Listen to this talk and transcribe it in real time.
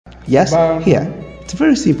Yes, here. It's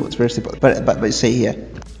very simple. It's very simple. But say here.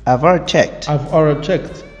 I've already checked. I've already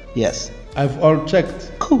checked. Yes. I've already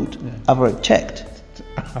checked. Good. Yeah. I've already checked.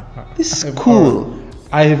 This is cool.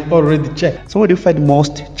 I have already checked. So what do you find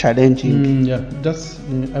most challenging? Yeah, that's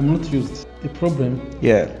I'm not used. The problem.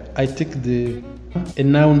 Yeah. I take a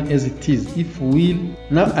noun as it is. If will,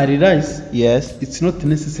 now I realize. Yes. It's not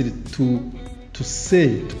necessary to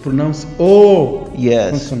pronounce all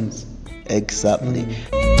consonants. Exactly.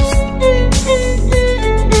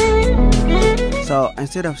 So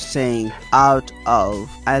instead of saying out of,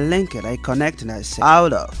 I link it, I connect, and I say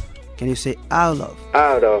out of. Can you say out of?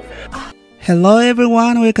 Out of. Hello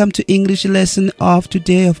everyone, welcome to English lesson of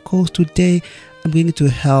today. Of course, today I'm going to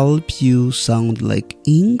help you sound like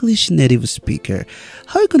English native speaker.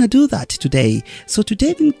 How are you going to do that today? So today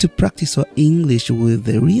I'm going to practice our English with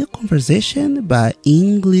the real conversation by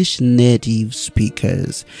English native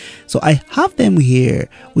speakers. So I have them here.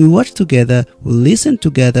 We watch together, we listen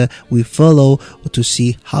together, we follow to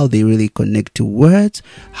see how they really connect to words,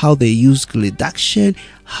 how they use reduction,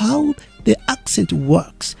 how the accent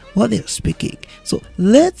works while they're speaking. So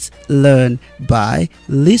let's learn by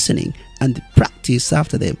listening and practice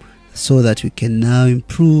after them so that we can now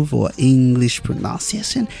improve our English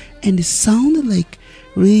pronunciation and sound like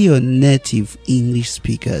real native English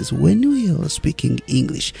speakers when we are speaking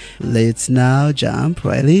English. Let's now jump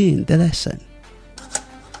right in the lesson.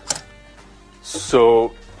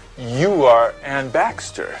 So you are Ann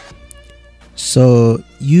Baxter. So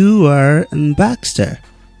you are Ann Baxter.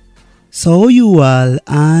 So you are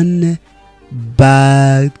Ann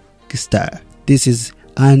Baxter. This is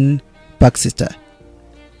Ann Baxter.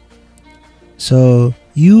 So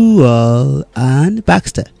you are Ann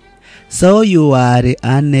Baxter. So you are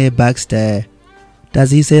Ann Baxter.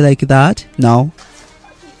 Does he say like that? No.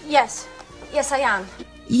 Yes. Yes, I am.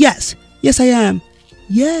 Yes. Yes, I am.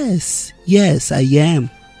 Yes. Yes, I am.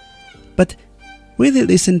 But really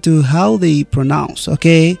listen to how they pronounce,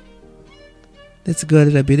 okay? Let's go a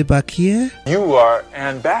little bit back here. You are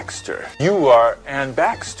Ann Baxter. You are Ann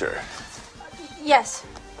Baxter. Yes.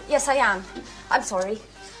 Yes, I am. I'm sorry.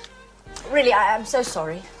 Really, I am so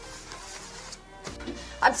sorry.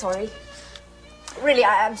 I'm sorry. Really,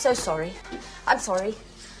 I am so sorry. I'm sorry.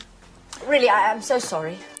 Really, I am so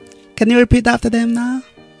sorry. Can you repeat after them now?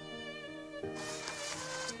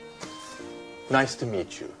 Nice to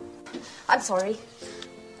meet you. I'm sorry.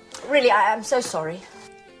 Really, I am so sorry.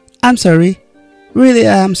 I'm sorry. Really,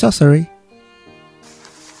 I am so sorry.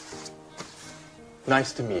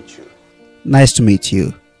 Nice to meet you. Nice to meet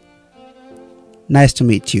you. Nice to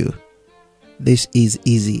meet you. This is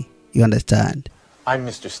easy. You understand? I'm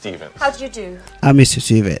Mr. Stevens. How do you do? I'm Mr.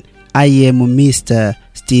 Steven. I am Mr.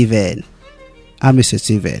 Steven. I'm Mr.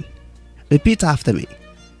 Steven. Repeat after me.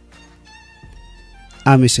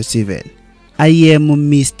 I'm Mr. Steven. I am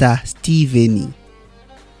Mr. Steven.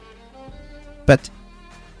 But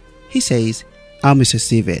he says, I'm Mr.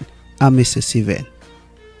 Steven. I'm Mr. Steven.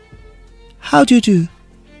 How do you do?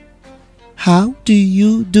 How do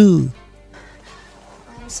you do?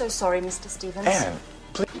 I'm so sorry, Mr. Stevens. Ann,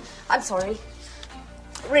 please. I'm sorry.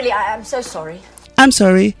 Really, I am so sorry. I'm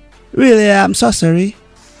sorry. Really, I'm so sorry.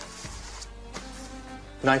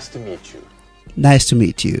 Nice to meet you. Nice to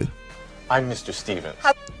meet you. I'm Mr. Stevens.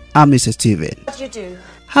 I'm Mr. Steven. How do you do?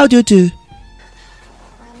 How do you do?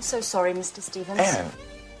 I'm so sorry, Mr. Stevens. Ann.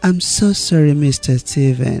 I'm so sorry, Mr.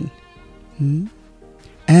 Steven.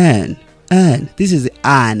 Ann. This is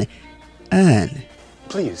Ann. Ann.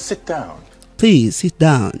 Please sit down. Please sit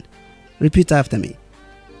down. Repeat after me.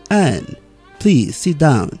 Ann. Please sit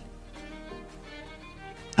down.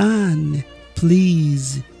 Ann.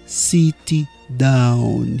 Please sit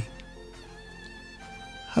down.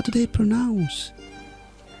 How do they pronounce?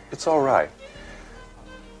 It's all right.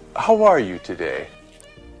 How are you today?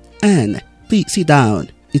 Ann. Please sit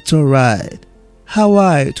down. It's all right. How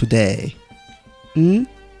are you today?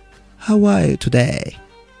 How are you today?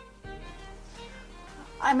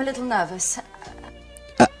 I'm a little nervous.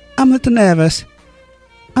 I'm a little nervous.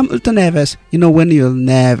 I'm a little nervous. You know when you're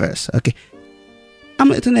nervous, okay?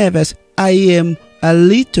 I'm a little nervous. I am a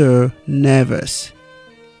little nervous.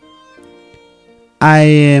 I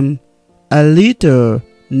am a little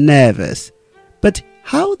nervous. But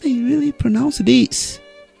how they really pronounce this?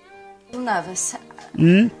 Nervous.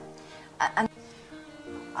 Hmm? And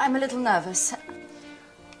I'm a little nervous.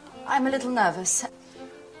 I'm a little nervous.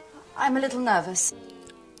 I'm a little nervous.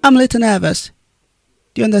 I'm a little nervous.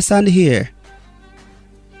 Do you understand here?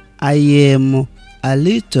 I am a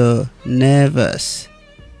little nervous.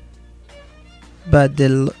 But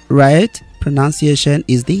the right pronunciation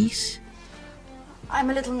is this. I'm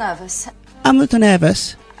a little nervous. I'm a little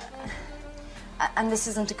nervous. And this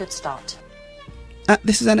isn't a good start.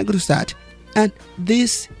 This isn't a good start. And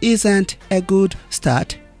this isn't a good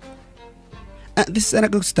start. This isn't a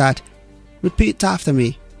good start. Repeat after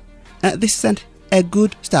me. This isn't a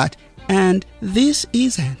good start. And this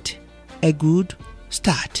isn't a good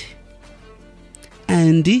start.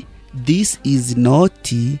 And this is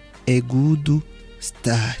not a good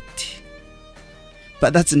start.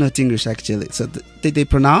 But that's not English actually. So did they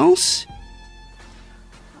pronounce?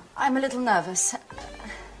 I'm a little nervous.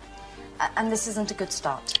 And this isn't a good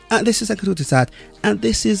start. This isn't a good start. And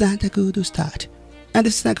this isn't a good start. And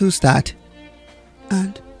this isn't a good start.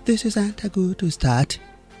 And this isn't a good start.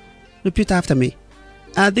 Repeat after me.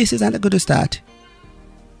 This isn't a good start.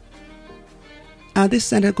 This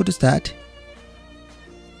isn't a good start.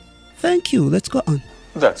 Thank you. Let's go on.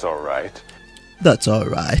 That's all right. That's all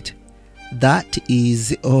right. That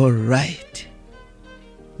is all right.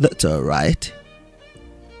 That's all right.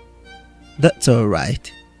 That's all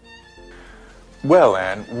right. Well,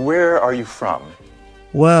 Anne, where are you from?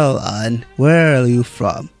 Well, Anne, where are you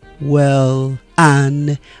from? Well,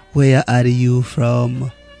 Anne, where are you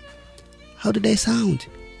from? How do they sound?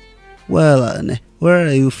 Well, Anne, where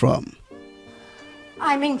are you from?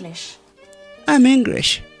 I'm English. I'm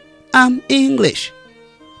English. I'm English.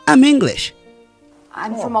 I'm English.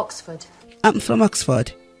 I'm from Oxford. I'm from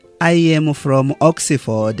Oxford. I am from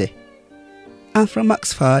Oxford. I'm from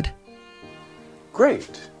Oxford.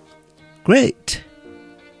 Great. Great.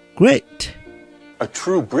 Great. A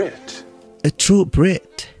true Brit. A true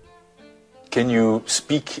Brit. Can you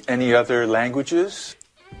speak any other languages?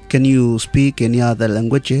 Can you speak any other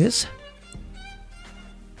languages?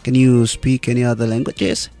 Can you speak any other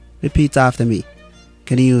languages? Repeat after me.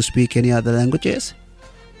 Can you speak any other languages?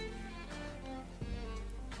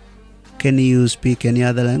 Can you speak any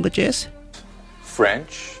other languages?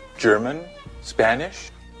 French, German,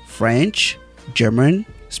 Spanish? French, German,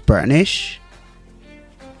 Spanish.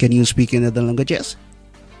 Can you speak any other languages?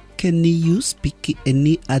 Can you speak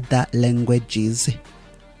any other languages?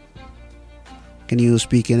 Can you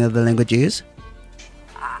speak any other languages?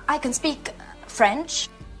 I can speak French.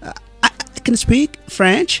 I can speak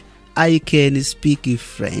French. I can speak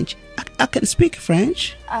French. I can speak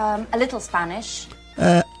French. A little Spanish.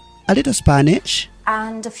 A little Spanish.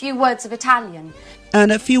 And a few words of Italian.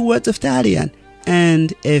 And a few words of Italian.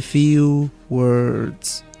 And a few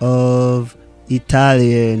words of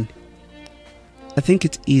Italian. I think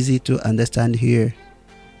it's easy to understand here.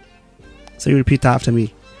 So you repeat after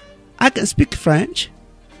me. I can speak French.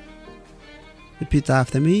 Repeat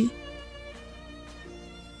after me.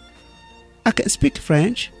 I can speak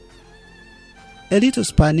French. A little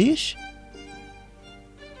Spanish.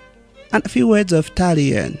 And a few words of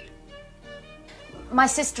Italian. My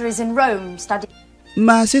sister is in Rome studying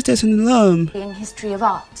My sister's in Rome. history of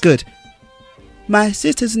art. Good. My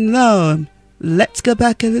sister's in Rome. Let's go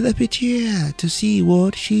back a little bit here to see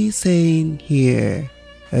what she's saying here.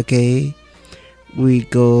 Okay? We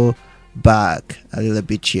go back a little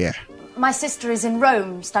bit here. My sister is in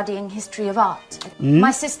Rome studying history of art.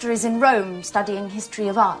 My sister is in Rome studying history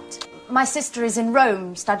of art. My sister is in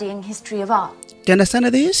Rome studying history of art. Do you understand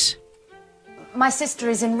this? My sister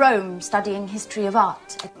is in Rome studying history of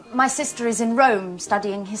art. My sister is in Rome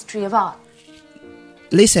studying history of art.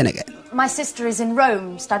 Listen again. My sister is in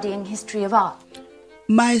Rome studying history of art.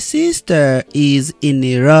 My sister is in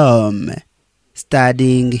Rome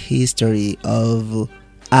studying history of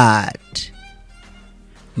art.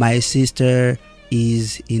 My sister is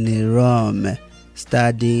in Rome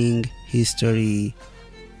studying history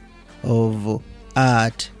of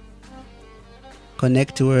art.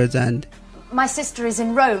 Connect words and My sister is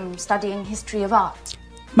in Rome studying history of art.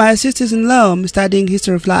 my sister's in Rome studying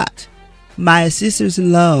history of art. My sister's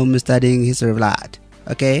in Rome studying history of art.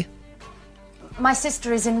 Okay? My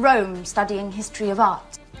sister is in Rome studying history of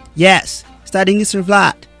art. Yes, studying history of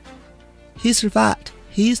art. History of art.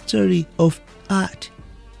 History of art.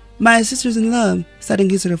 My sister's in Rome studying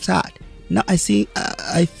history of art. Now I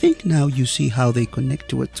think now you see how they connect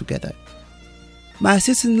to it together. My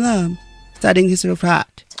sister's in Rome studying history of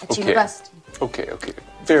art. At university. Okay.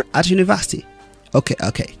 Very, At university. Okay.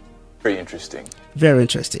 very interesting. Very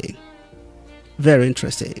interesting. Very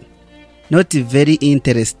interesting. Not very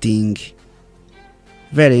interesting.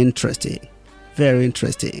 Very interesting. Very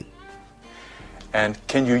interesting. And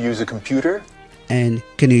can you use a computer? And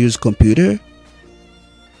can you use computer?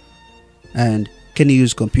 And can you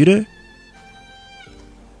use computer?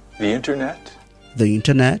 The internet? The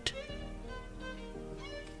internet.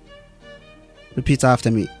 Repeat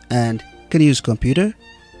after me. And can you use computer?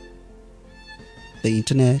 The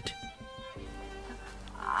internet.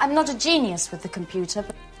 I'm not a genius with the computer,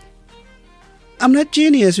 but I'm not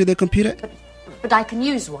genius with a computer. But I can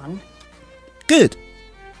use one. Good.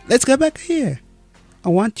 Let's go back here. I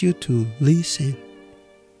want you to listen.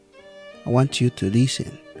 I want you to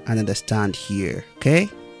listen and understand here, okay?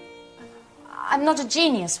 I'm not a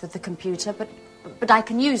genius with the computer, but I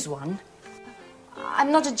can use one.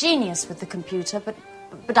 I'm not a genius with the computer,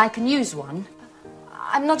 but I can use one.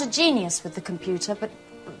 I'm not a genius with the computer,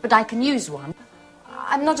 but I can use one.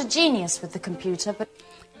 I'm not a genius with the computer, but...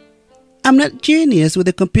 I'm not genius with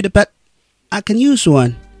a computer, but I can use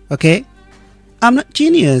one, okay? I'm not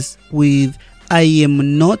genius with... I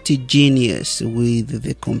am not a genius with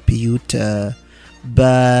the computer,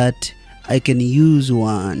 but I can use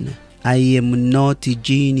one. I am not a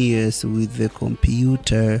genius with the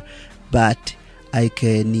computer, but I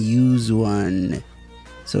can use one.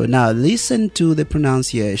 So now listen to the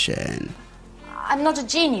pronunciation. I'm not a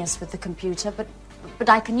genius with the computer, but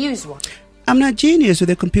I can use one. I'm not genius with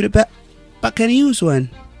the computer, but I can use one.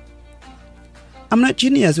 I'm not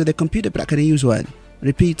genius with the computer, but I can use one.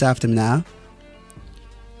 Repeat after me now.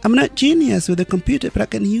 I'm not genius with a computer, but I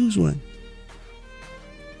can use one.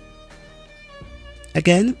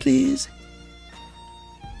 Again, please.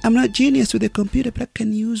 I'm not genius with a computer, but I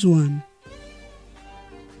can use one.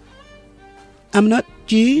 I'm not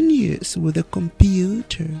genius with a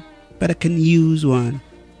computer, but I can use one.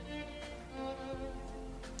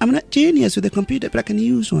 I'm not genius with a computer, but I can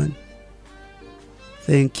use one.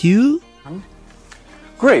 Thank you.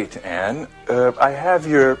 Great, Anne. I have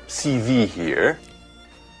your CV here.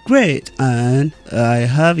 Great, Anne. I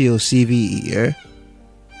have your CV here.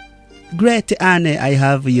 Great, Anne. I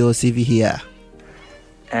have your CV here.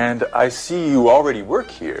 And I see you already work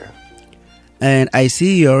here. And I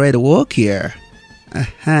see you already work here.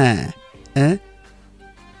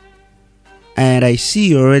 And I see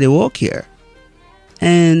you already work here.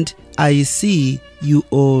 And I see you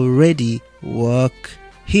already work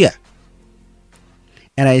here.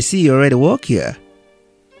 And I see you already work here.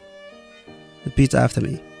 Repeat after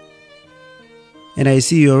me. And I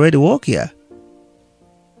see you already work here.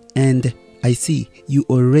 And I see you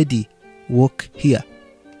already work here.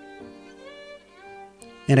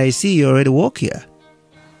 And I see you already work here.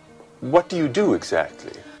 What do you do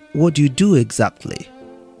exactly? What do you do exactly?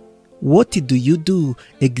 What do you do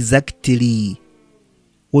exactly?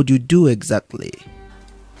 What do you do exactly?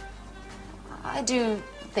 I do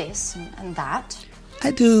this and that.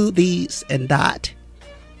 I do this and that.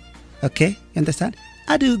 Okay, you understand?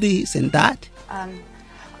 I do this and that.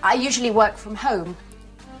 I usually work from home.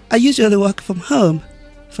 I usually work from home.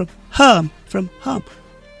 From home.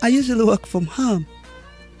 I usually work from home.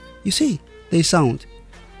 You see, they sound.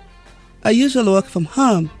 I usually work from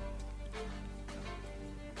home.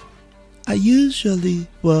 I usually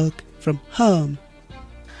work from home.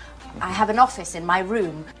 I have an office in my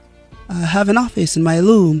room. I have an office in my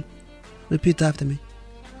room. Repeat after me.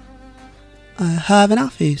 I have an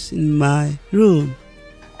office in my room.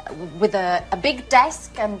 With a big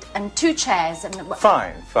desk and two chairs and...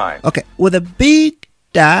 Fine. Okay, with a big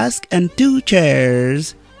desk and two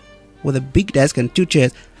chairs. With a big desk and two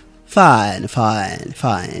chairs. Fine.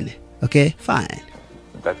 Okay, fine.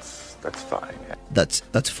 That's fine.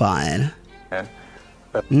 That's fine.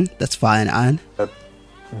 And That's fine, Anne.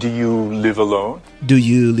 do you live alone? Do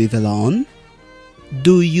you live alone?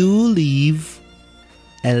 Do you live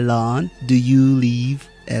alone? Do you live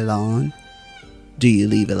alone? Do you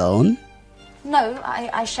live alone? No,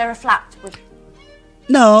 I share a flat with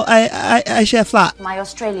No, I share a flat my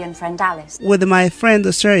Australian friend Alice. with my friend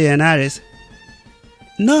Australian Alice.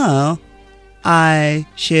 No, I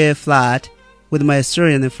share a flat with my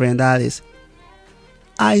Australian friend Alice.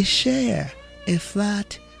 I share a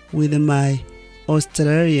flat with my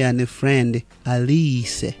Australian friend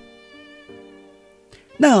Alice.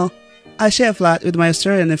 No, I share a flat with my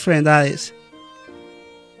Australian friend Alice.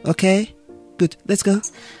 Okay, good, let's go.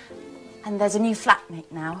 And there's a new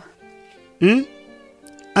flatmate now. And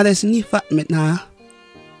there's a new flatmate now.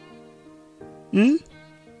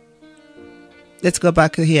 Let's go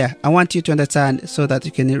back here. I want you to understand so that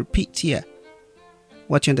you can repeat here.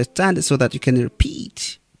 What you understand so that you can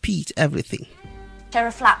repeat everything. Share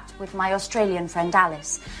a flat with my Australian friend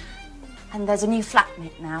Alice. And there's a new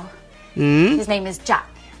flatmate now. His name is Jack.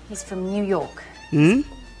 He's from New York. And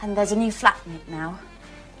there's a new flatmate now.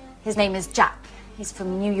 His name is Jack. He's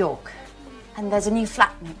from New York. And there's a new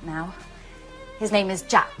flatmate now. His name is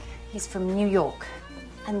Jack. He's from New York.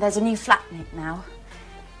 And there's a new flatmate now.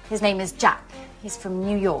 His name is Jack. He's from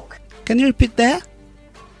New York. Can you repeat that?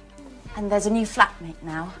 And there's a new flatmate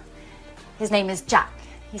now. His name is Jack.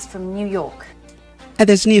 He's from New York. And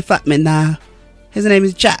there's a new flatmate now. His name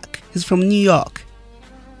is Jack. He's from New York.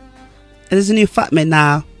 And there's a new flatmate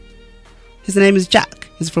now. His name is Jack.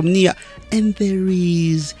 He's from New York. And there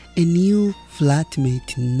is a new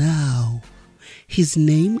flatmate now. His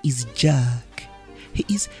name is Jack. He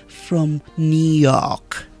is from New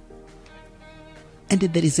York. And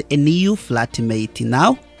there is a new flatmate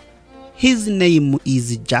now. His name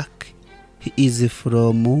is Jack. He is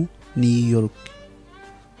from New York.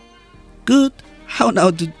 Good. How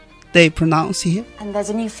now do they pronounce here? And there's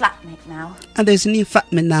a new flatmate now. And there's a new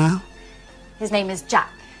flatmate now. His name is Jack.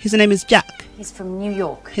 His name is Jack. He's from New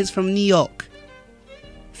York. He's from New York.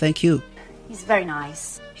 Thank you. He's very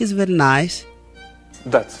nice. He's very nice.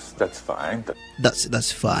 That's fine. That's fine.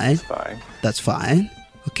 That's fine. That's fine.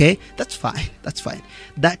 Okay, that's fine. That's fine.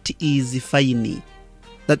 That is fine.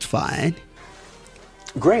 That's fine.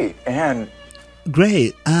 Great, and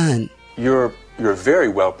Great, and you're very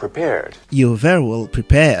well prepared. you're very well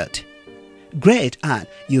prepared. Great, and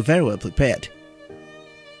you're very well prepared.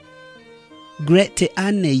 Great,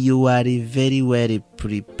 and you are very well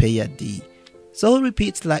prepared. So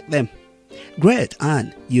repeat like them. Great,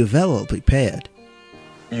 and you're very well prepared.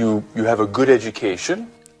 You have a good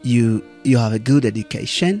education. You have a good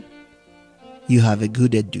education. You have a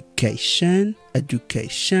good education.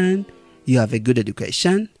 Education. You have a good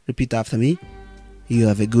education. Repeat after me. You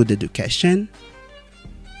have a good education.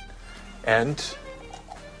 And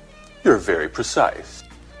you're very precise.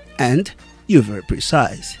 And you're very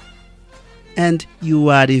precise. And you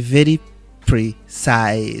are very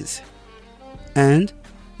precise. And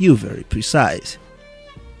you're very precise.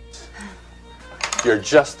 You're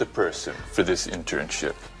just the person for this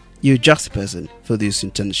internship. You're just the person for this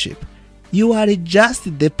internship. You are just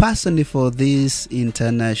the person for this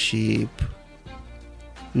internship.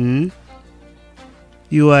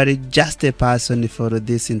 You are just a person for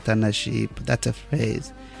this internship. That's a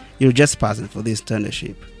phrase. You're just a person for this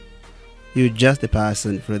internship. You're just a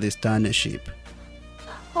person for this internship.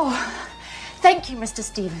 Oh, thank you, Mr.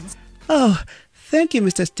 Stevens. Oh, thank you,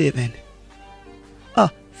 Mr. Stevens. Oh,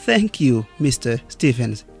 thank you, Mr.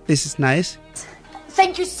 Stevens. This is nice.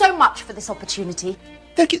 Thank you so much for this opportunity.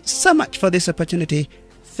 Thank you so much for this opportunity.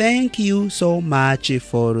 Thank you so much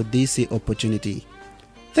for this opportunity.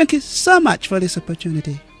 Thank you so much for this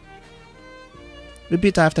opportunity.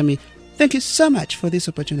 Repeat after me. Thank you so much for this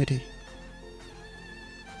opportunity.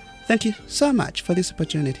 Thank you so much for this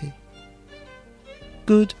opportunity.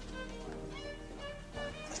 Good.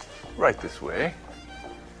 Right this way.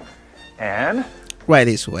 And Right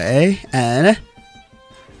this way. And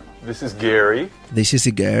this is Gary. this is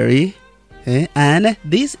Gary. And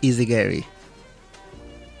this is Gary.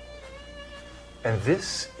 And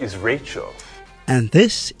this is Rachel. And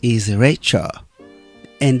this is Rachel.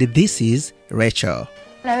 And this is Rachel.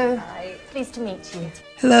 Hello. Hi. Pleased to meet you.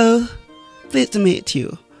 Hello. Pleased to meet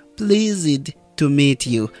you. Pleased to meet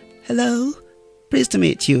you. Hello. Pleased to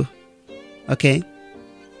meet you. Okay.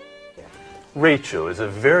 Rachel is a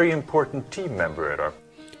very important team member at our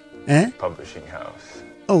publishing house.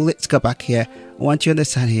 Oh, let's go back here. I want you to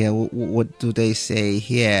understand here. What do they say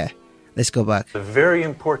here? Let's go back. A very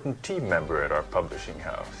important team member at our publishing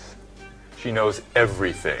house. She knows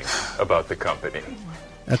everything about the company.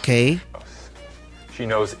 Okay. She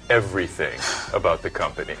knows everything about the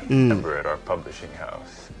company. Member at our publishing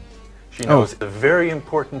house. She knows a very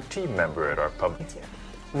important team member at our publishing.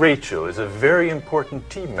 Rachel is a very important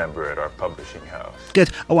team member at our publishing house. Good.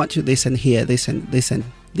 I want you to listen here. Listen,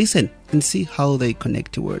 and see how they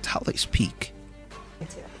connect to words, how they speak.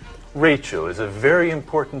 Rachel is a very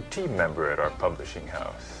important team member at our publishing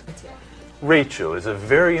house. Rachel is a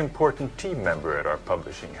very important team member at our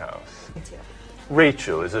publishing house.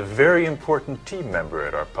 Rachel is a very important team member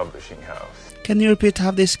at our publishing house. Can you repeat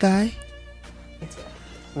half this guy?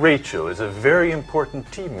 Rachel is a very important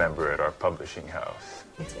team member at our publishing house.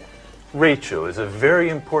 Rachel is a very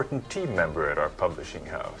important team member at our publishing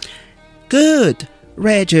house. Good.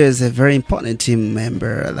 Rachel is a very important team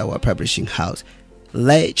member at our publishing house.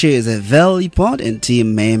 Rachel is a very important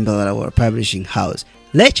team member at our publishing house.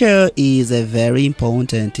 Rachel is a very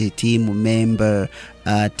important team member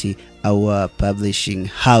at our publishing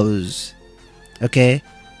house. Okay?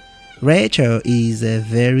 Rachel is a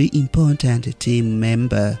very important team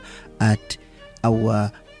member at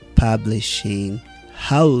our publishing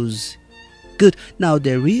house. Good. Now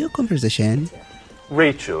the real conversation.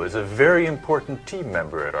 Rachel is a very important team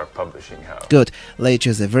member at our publishing house. Good.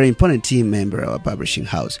 Rachel is a very important team member at our publishing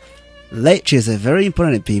house. Rachel is a very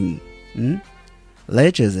important team.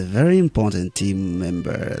 Rachel is a very important team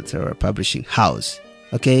member at our publishing house.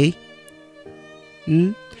 Okay?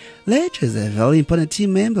 Rachel is a very important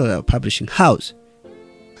team member at our publishing house.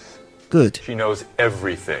 Good. She knows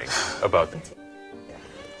everything about the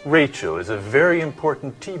Rachel is a very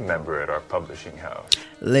important team member at our publishing house.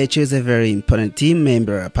 Rachel is a very important team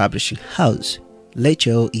member at our publishing house.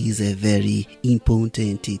 Rachel is a very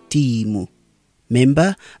important team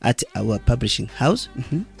member at our publishing house.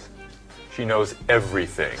 She knows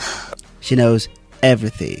everything She knows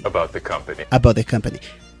everything about the company. about the company.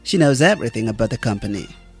 She knows everything about the company.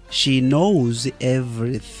 She knows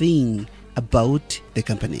everything about the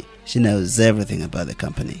company. She knows everything about the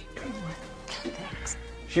company.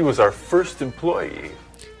 She was our first employee.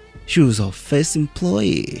 She was our first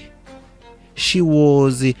employee. She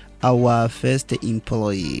was our first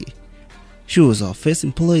employee. She was our first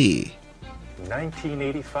employee.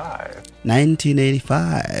 1985.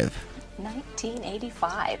 1985.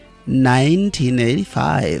 1985.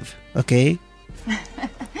 1985. Okay?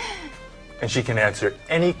 And she can answer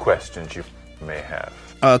any questions you may have.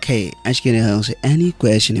 Okay. And she can answer any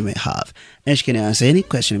question you may have. And she can answer any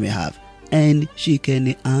question you may have. And she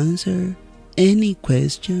can answer any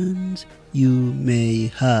questions you may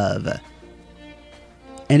have.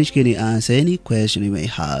 And she can answer any question you may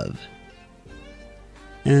have.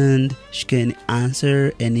 And she can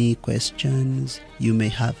answer any questions you may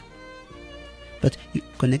have. But you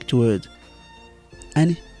connect words.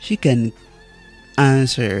 And she can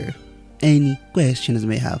answer any questions you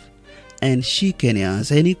may have. And she can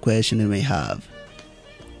answer any question you may have.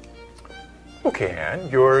 Okay, Anne,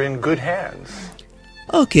 you're in good hands.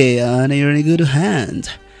 Okay, Anne, you're in good hands.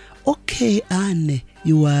 Okay, Anne,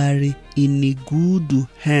 you are in good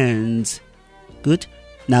hands. Good.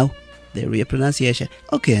 Now, the real pronunciation.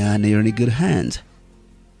 Okay, Anne, you're in good hands.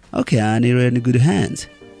 Okay, Anne, you're in good hands.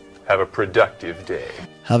 Have a productive day.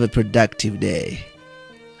 Have a productive day.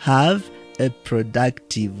 Have a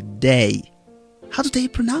productive day. How do they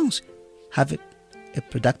pronounce? Have a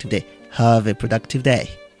productive day. Have a productive day.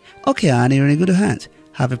 Okay, Anne, you're in good hands.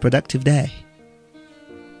 Have a productive day.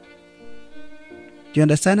 Do you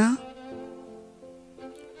understand now?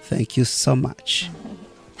 Thank you so much.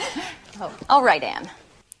 Oh, all right, Anne.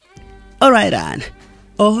 All right, Anne.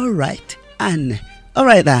 All right, Anne. All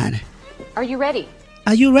right, Anne. Are you ready?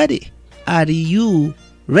 Are you ready? Are you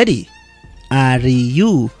ready? Are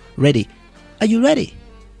you ready? Are you ready?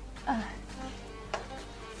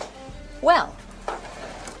 Well,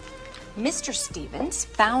 Mr. Stevens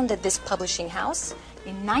founded this publishing house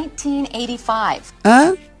in 1985.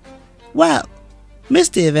 Well, Miss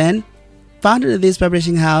Steven founded this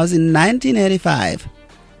publishing house in 1985.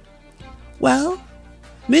 Well,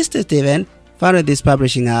 Mr. Steven founded this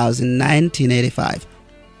publishing house in 1985.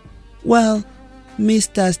 Well,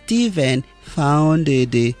 Mr. Steven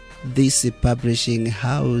founded this publishing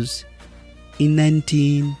house in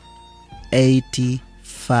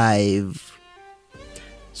 1985.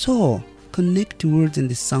 So, connect words and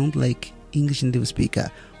they sound like English native speaker.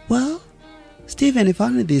 Well, Stephen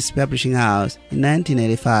founded this publishing house in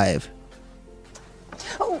 1985.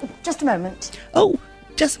 Oh, just a moment. Oh,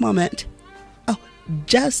 just a moment. Oh,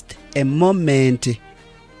 just a moment.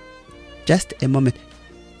 Just a moment.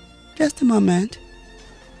 Just a moment.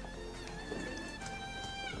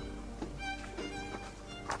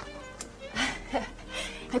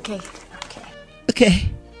 Okay.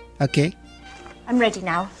 Okay. I'm ready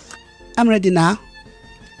now. I'm ready now.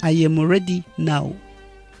 I am ready now.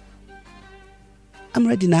 I'm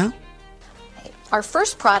ready now. Our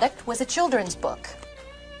first product was a children's book.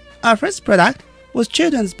 Our first product was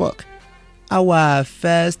children's book. Our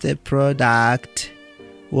first product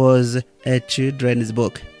was a children's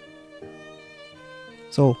book.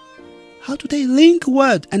 So, how do they link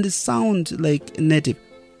word and sound like native?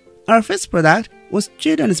 Our first product was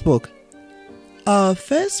children's book. Our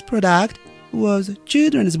first product was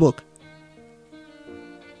children's book.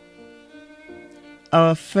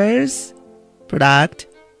 Our first product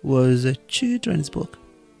was a children's book.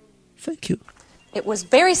 Thank you. It was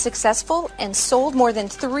very successful and sold more than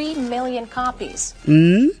 3 million copies.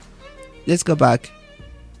 Let's go back.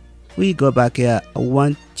 We go back here. I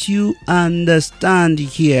want you to understand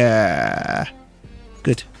here.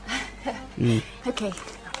 Good. Okay.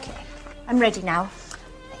 I'm ready now.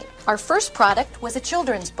 Our first product was a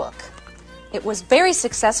children's book. It was very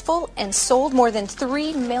successful and sold more than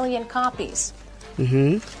 3 million copies.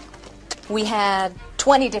 We had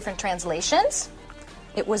 20 different translations.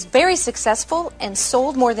 It was very successful and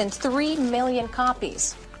sold more than 3 million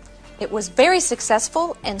copies. It was very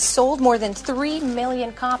successful and sold more than 3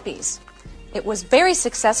 million copies. It was very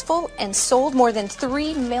successful and sold more than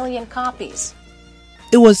 3 million copies.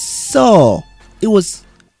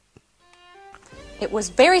 It was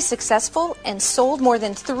very successful and sold more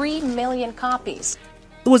than 3 million copies.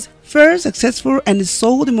 It was very successful and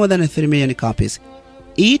sold more than 3 million copies.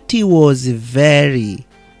 It was very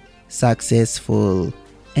successful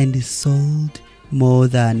and sold more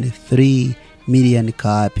than 3 million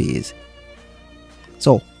copies.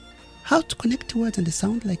 So, how to connect words and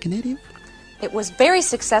sound like a native? It was very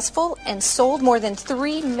successful and sold more than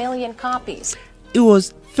 3 million copies. It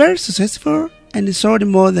was very successful and sold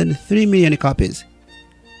more than 3 million copies.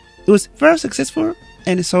 It was very successful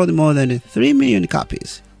and sold more than 3 million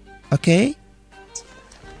copies. Okay?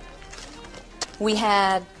 We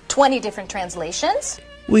had 20 different translations.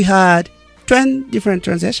 We had 20 different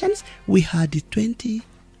translations. We had 20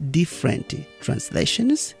 different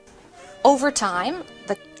translations. Over time,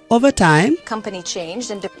 the company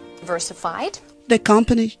changed and diversified. The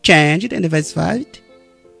company changed and diversified.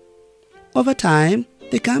 Over time,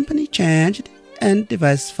 the company changed and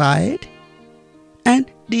diversified.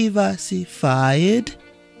 And diversified.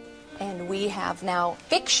 And we have now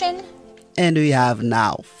fiction. And we have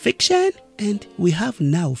now fiction. And we have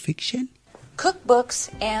now fiction. Cookbooks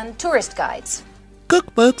and tourist guides.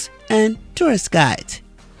 Cookbooks and tourist guides.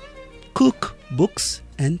 Cookbooks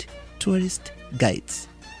and tourist guides.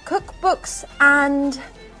 Cookbooks and...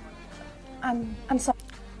 I'm sorry.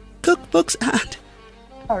 Cookbooks and...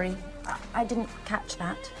 Sorry, I didn't catch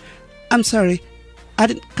that. I'm sorry, I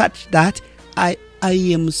didn't catch that. I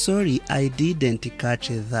am sorry, I didn't catch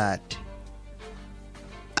that.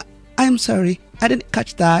 I'm sorry, I didn't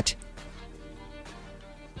catch that.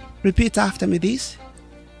 Repeat after me this.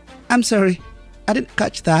 I'm sorry, I didn't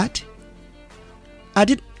catch that. I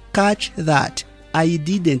didn't catch that. I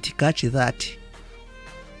didn't catch that.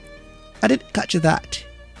 I didn't catch that.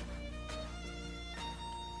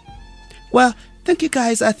 Well, thank you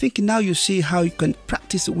guys. I think now you see how you can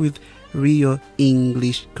practice with real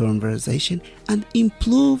English conversation and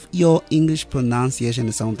improve your English pronunciation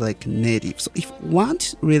and sound like native. So if you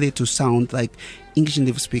want really to sound like English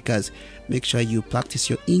native speakers, make sure you practice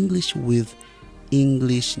your English with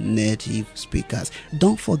English native speakers.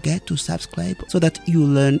 Don't forget to subscribe so that you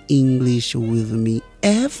learn English with me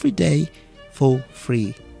every day for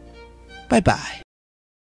free. Bye-bye.